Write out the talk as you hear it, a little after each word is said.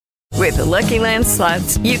With the Lucky Land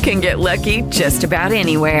Slots, you can get lucky just about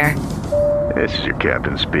anywhere. This is your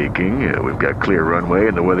captain speaking. We've got clear runway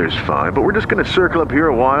and the weather's fine, but we're just going to circle up here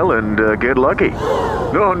a while and get lucky.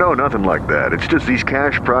 No, nothing like that. It's just these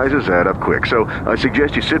cash prizes add up quick. So I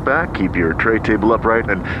suggest you sit back, keep your tray table upright,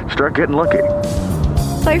 and start getting lucky.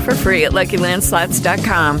 Play for free at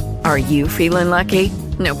LuckyLandSlots.com. Are you feeling lucky?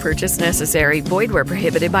 No purchase necessary. Void where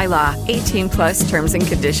prohibited by law. 18 plus terms and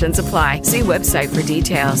conditions apply. See website for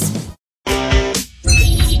details.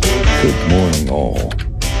 Good morning, all,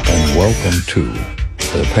 and welcome to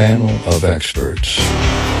the Panel of Experts.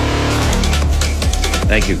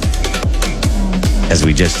 Thank you. As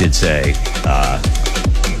we just did say,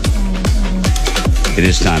 it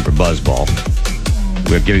is time for Buzzball.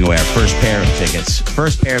 We're giving away our first pair of tickets.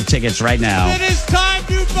 First pair of tickets right now. It is time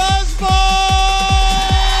to Buzzball!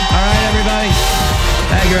 All right, everybody.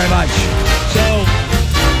 Thank you very much. So,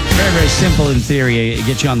 very, very simple in theory.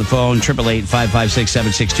 Get you on the phone,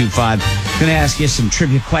 888-556-7625. Going to ask you some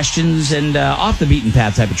trivia questions and off the beaten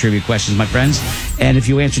path type of trivia questions, my friends. And if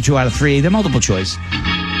you answer 2 out of 3, they're multiple choice.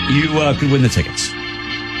 You could win the tickets.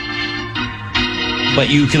 But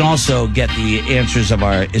you can also get the answers of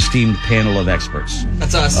our esteemed panel of experts.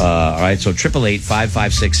 That's us. All right, so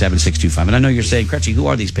 888-556-7625. And I know you're saying, Crutchy, who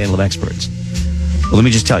are these panel of experts? Well, let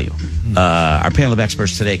me just tell you. Our panel of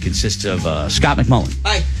experts today consists of Scott McMullen.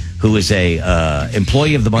 Hi. Who is a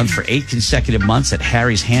employee of the month for 8 consecutive months at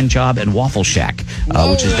Harry's Hand Job and Waffle Shack,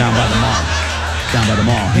 which is down by the mall. Down by the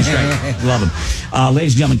mall. He's great. Love him.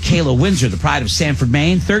 Ladies and gentlemen, Kayla Windsor, the pride of Sanford,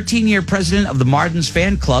 Maine, 13-year president of the Mardens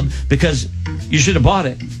fan club, because you should have bought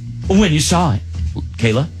it when you saw it.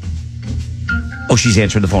 Kayla? Oh, she's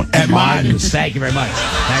answering the phone. At Mardens. Thank you very much.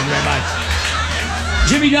 Thank you very much.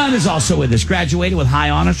 Jimmy Dunn is also with us, graduated with high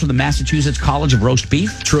honors from the Massachusetts College of Roast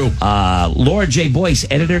Beef. True. Laura J. Boyce,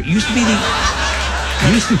 editor, used to be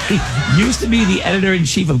the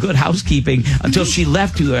editor-in-chief of Good Housekeeping until she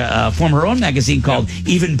left to form her own magazine called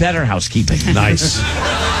Even Better Housekeeping. Nice.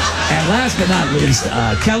 And last but not least,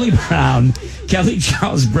 Kelly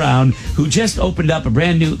Charles Brown, who just opened up a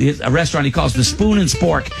brand new restaurant he calls the Spoon and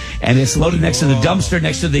Spork, and it's located next to the dumpster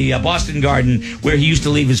next to the Boston Garden where he used to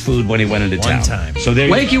leave his food when he went into town. One time. So there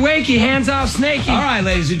you Wakey, wakey, hands off, Snakey. All right,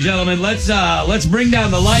 ladies and gentlemen, let's bring down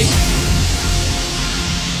the lights.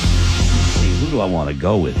 See, who do I want to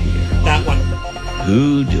go with here? That one.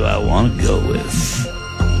 Who do I want to go with?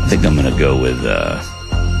 I think I'm going to go with.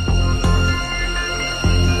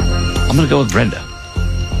 I'm going to go with Brenda.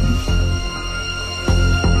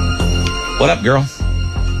 What up, girl?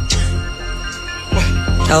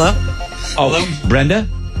 Hello? Oh, Hello? Brenda?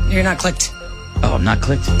 You're not clicked. Oh, I'm not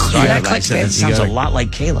clicked. Sorry, You're not I clicked, said babe. that sounds a lot like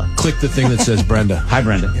Kayla. Click the thing that says Brenda. Hi,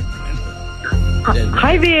 Brenda.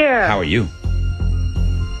 Hi there. How are you?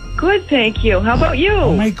 Good, thank you. How about you?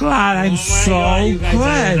 Oh, my God, I'm so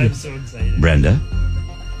glad. Brenda,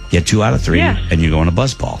 get 2 out of 3, Yes. and you're going to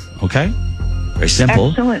Buzzball, okay? Very simple.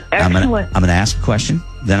 Excellent, I'm excellent. going to ask a question,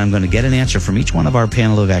 then I'm going to get an answer from each one of our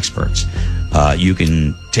panel of experts. You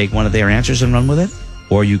can take one of their answers and run with it,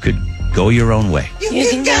 or you could go your own way. You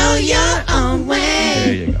can go your own way.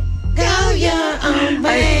 There you go. Go your own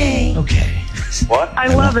way. Okay. I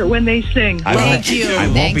love it when they sing. Thank you. I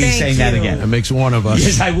won't be saying that again. That makes one of us.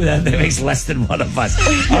 Yes, I would. That makes less than one of us.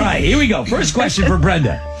 All right, here we go. First question for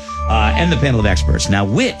Brenda and the panel of experts. Now,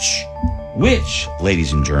 which,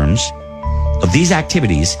 ladies and germs, of these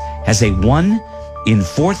activities has a 1 in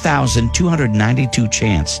 4,292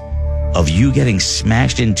 chance of you getting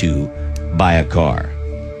smashed into by a car?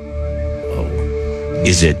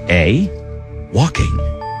 Is it A, walking,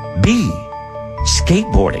 B,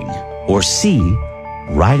 skateboarding, or C,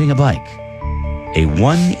 riding a bike? A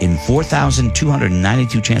 1 in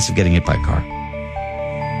 4,292 chance of getting hit by a car.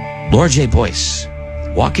 Laura J. Boyce,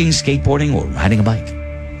 walking, skateboarding, or riding a bike?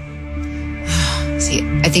 See,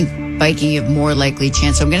 I think biking you have more likely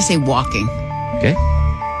chance. So I'm going to say walking. Okay.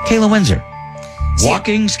 Kayla Windsor,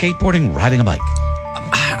 walking, skateboarding, riding a bike.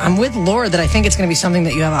 I'm with Laura that I think it's going to be something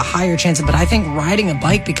that you have a higher chance of, but I think riding a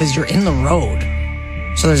bike because you're in the road.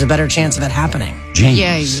 So there's a better chance of it happening.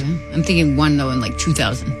 James. Yeah. I'm thinking 1 though in like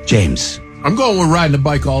 2000. James. I'm going with riding a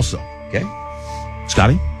bike also. Okay.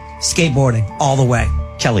 Scotty? Skateboarding all the way.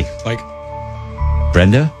 Kelly? Like,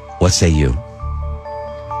 Brenda? What say you?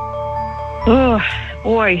 Oh,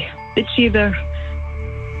 boy. It's either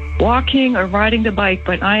walking or riding the bike,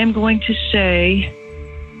 but I am going to say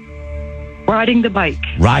riding the bike.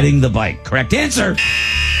 Riding the bike. Correct answer.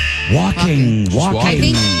 Walking. I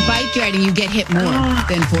think bike riding you get hit more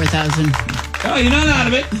than 4,000. Oh, you're not out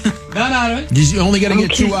of it. None out of it. You're only going to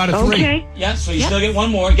get 2 out of 3. Okay. Yeah, so you still get one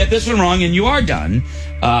more. Get this one wrong, and you are done.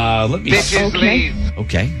 Let me. Okay.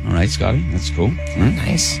 Okay, all right, Scotty, that's cool. All right.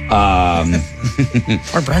 Nice. Um,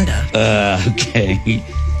 Or Brenda. Okay.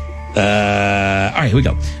 All right, here we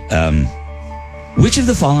go. Which of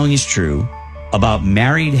the following is true about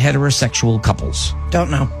married heterosexual couples? Don't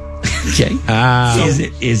know. Okay.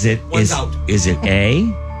 Is it A?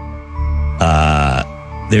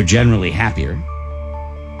 They're generally happier.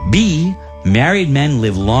 B, married men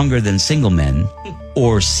live longer than single men.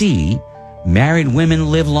 Or C, married women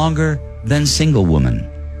live longer than single women.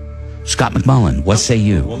 Scott McMullen, what say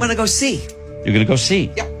you? I'm going to go C. You're going to go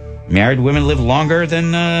C? Yeah. Married women live longer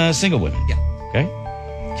than single women? Yeah.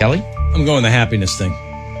 Okay. Kelly? I'm going the happiness thing.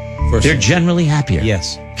 First They're one. generally happier.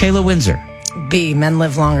 Yes. Kayla Windsor. B, men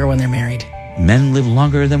live longer when they're married. Men live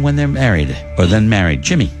longer than when they're married. Or than married.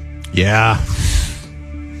 Jimmy? Yeah.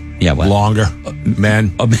 Yeah, what? Longer. Men.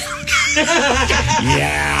 Somebody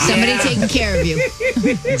taking care of you.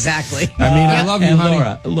 Exactly. I mean, I love you, And honey.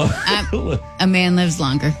 Laura. A man lives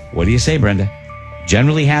longer. What do you say, Brenda?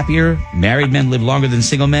 Generally happier, married men live longer than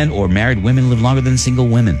single men, or married women live longer than single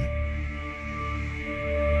women?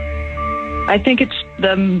 I think it's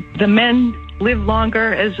the men live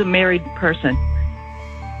longer as a married person.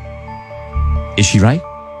 Is she right?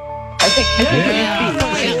 I think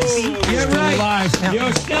You're right. Alive.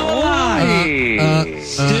 You're still alive.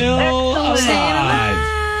 Still alive.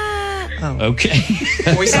 Okay.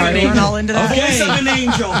 Voice of an We're angel. all into that. Okay. Voice of an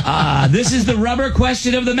angel. This is the rubber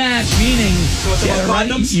question of the match, meaning it's get about it right,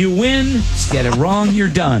 condoms? you win. Get it wrong, you're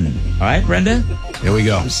done. All right, Brenda? Here we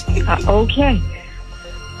go. okay.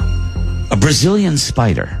 A Brazilian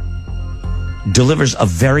spider delivers a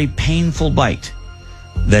very painful bite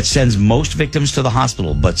that sends most victims to the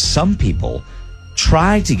hospital, but some people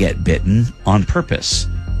try to get bitten on purpose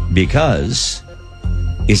because,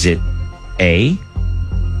 is it A,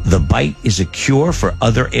 the bite is a cure for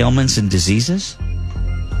other ailments and diseases?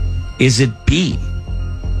 Is it B,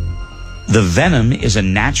 the venom is a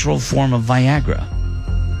natural form of Viagra?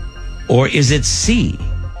 Or is it C,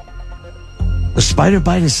 the spider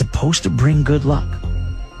bite is supposed to bring good luck?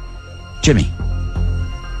 Jimmy.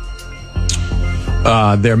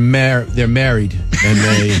 They're married, and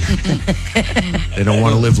they don't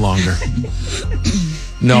want to live longer.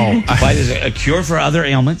 No, Bite is a cure for other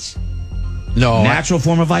ailments. no. Natural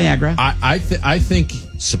form of Viagra. I think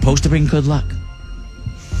Supposed to bring good luck.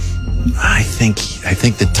 I think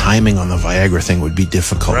the timing on the Viagra thing would be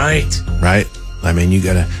difficult. Right. Right. I mean,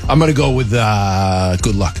 I'm gonna go with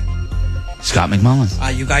good luck. Scott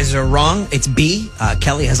McMullen. You guys are wrong. It's B.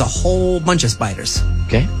 Kelly has a whole bunch of spiders.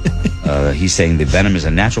 Okay. He's saying the venom is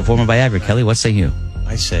a natural form of Viagra. Kelly, what say you?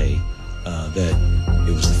 I say that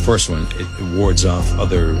it was the first one. It wards off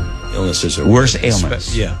other illnesses or Worse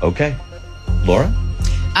ailments. Yeah. Okay. Laura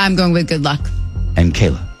I'm going with good luck. and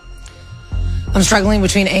Kayla. I'm struggling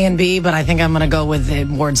between A and B, but I think I'm going to go with it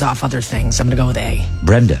wards off other things. I'm going to go with A.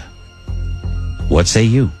 Brenda, what say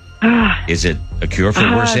you? Is it a cure for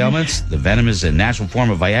worse ailments? The venom is a natural form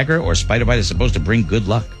of Viagra, or spider bite is supposed to bring good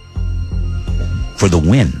luck? For the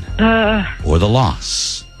win or the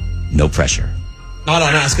loss, no pressure. Not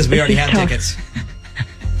on us because we already have tough. tickets.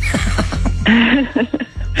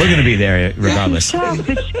 We're going to be there regardless. It's tough.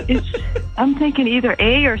 It's, I'm thinking either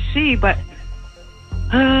A or C, but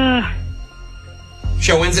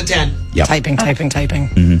Show wins at 10. Yep. Typing.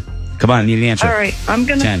 Come on, I need an answer. all right. I'm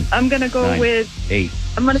 10, gonna go 9, with 8.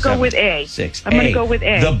 I'm gonna go 7, with A. 6. I'm gonna go with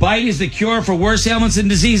A. The bite is the cure for worse ailments and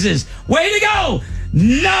diseases. Way to go!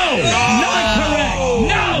 No, not correct.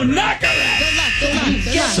 No, not correct. Good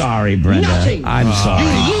luck. Sorry, Brenda. I'm sorry.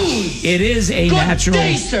 It is a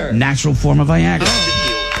natural form of Viagra.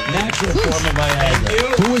 Natural form of Viagra.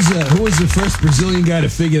 Who was the first Brazilian guy to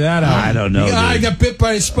figure that out? I don't know, I dude. got bit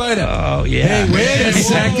by a spider. Oh yeah. Hey, wait a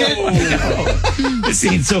second. This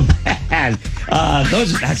seems so bad.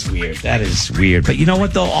 That's weird. That is weird. But you know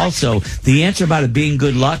what, though? Also, the answer about it being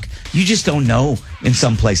good luck, you just don't know in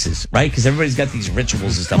some places, right? Because everybody's got these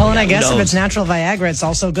rituals and stuff. Well, like and I that. Who guess if knows? it's natural Viagra, it's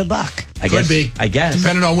also good luck. I guess, be. I guess.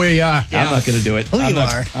 Depending on where you are. I'm not going to do it. Who I'm you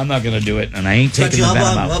not, are. I'm not going to do it, and I ain't But taking the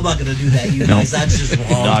venom out. I'm not going to do that, you No. guys. That's just wrong.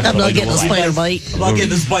 Not I'm gonna not do getting a it. spider bite. I'm not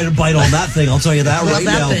getting a spider bite on that thing. I'll tell you that right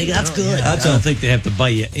now. That's good. I don't think they have to bite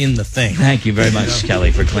you in the thing. Thank you very much,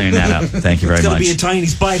 Kelly, for clearing that up. Thank you very It's going much. to be a tiny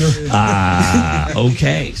spider.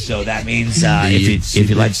 Okay, so that means if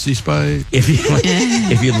you'd like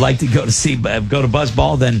if you'd like to go to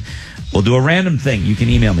Buzzball, then we'll do a random thing. You can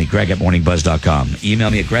email me, Greg@morningbuzz.com. Email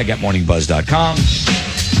me at Greg@morningbuzz.com.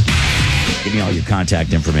 Give me all your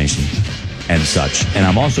contact information and such. And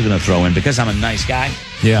I'm also going to throw in, because I'm a nice guy,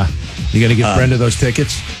 Yeah. You gonna give Brenda those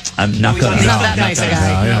tickets? I'm not going to. He's not that nice a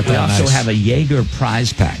guy. We also have a Jaeger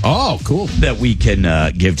prize pack. Oh, cool. That we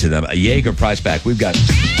can give to them. A Jaeger prize pack. We've got.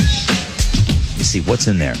 You see what's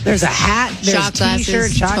in there. There's a hat, there's Shot T-shirt,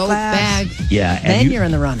 glasses, shot tote glass. bag. Yeah, and Then you're in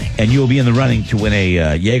the running. And you will be in the running to win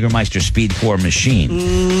a Jägermeister Speed 4 machine.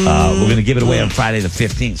 We're going to give it away on Friday the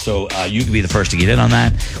 15th, so you can be the first to get in on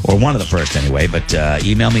that, or one of the first anyway. But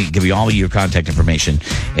email me, give me all your contact information,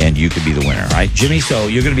 and you could be the winner. All right, Jimmy. So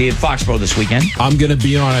you're going to be in Foxborough this weekend. I'm going to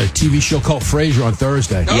be on a TV show called Frasier on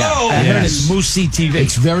Thursday. Yeah, I heard it's Moose TV.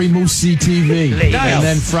 It's very Moose TV. And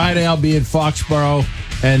then Friday I'll be in Foxborough.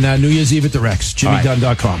 And New Year's Eve at the Rex,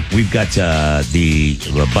 jimmydunn.com. We've got the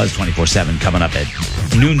Buzz 24/7 coming up at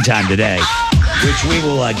noontime today, which we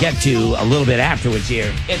will get to a little bit afterwards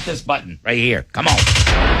here. Hit this button right here. Come on. It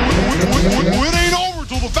ain't over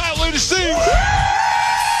till the fat lady sings.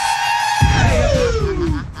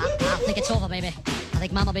 I think it's over, baby. I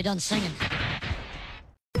think Mom will be done singing.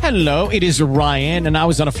 Hello, it is Ryan, and I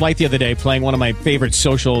was on a flight the other day playing one of my favorite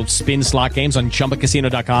social spin slot games on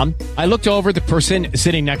ChumbaCasino.com. I looked over at the person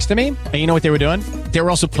sitting next to me, and you know what they were doing? They were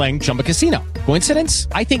also playing Chumba Casino. Coincidence?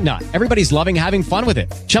 I think not. Everybody's loving having fun with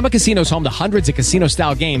it. Chumba Casino is home to hundreds of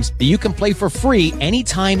casino-style games that you can play for free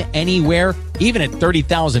anytime, anywhere, even at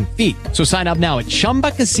 30,000 feet. So sign up now at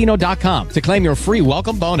ChumbaCasino.com to claim your free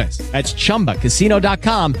welcome bonus. That's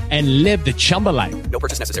ChumbaCasino.com and live the Chumba life. No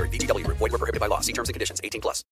purchase necessary. VGW. Void where prohibited by law. See terms and conditions. 18+.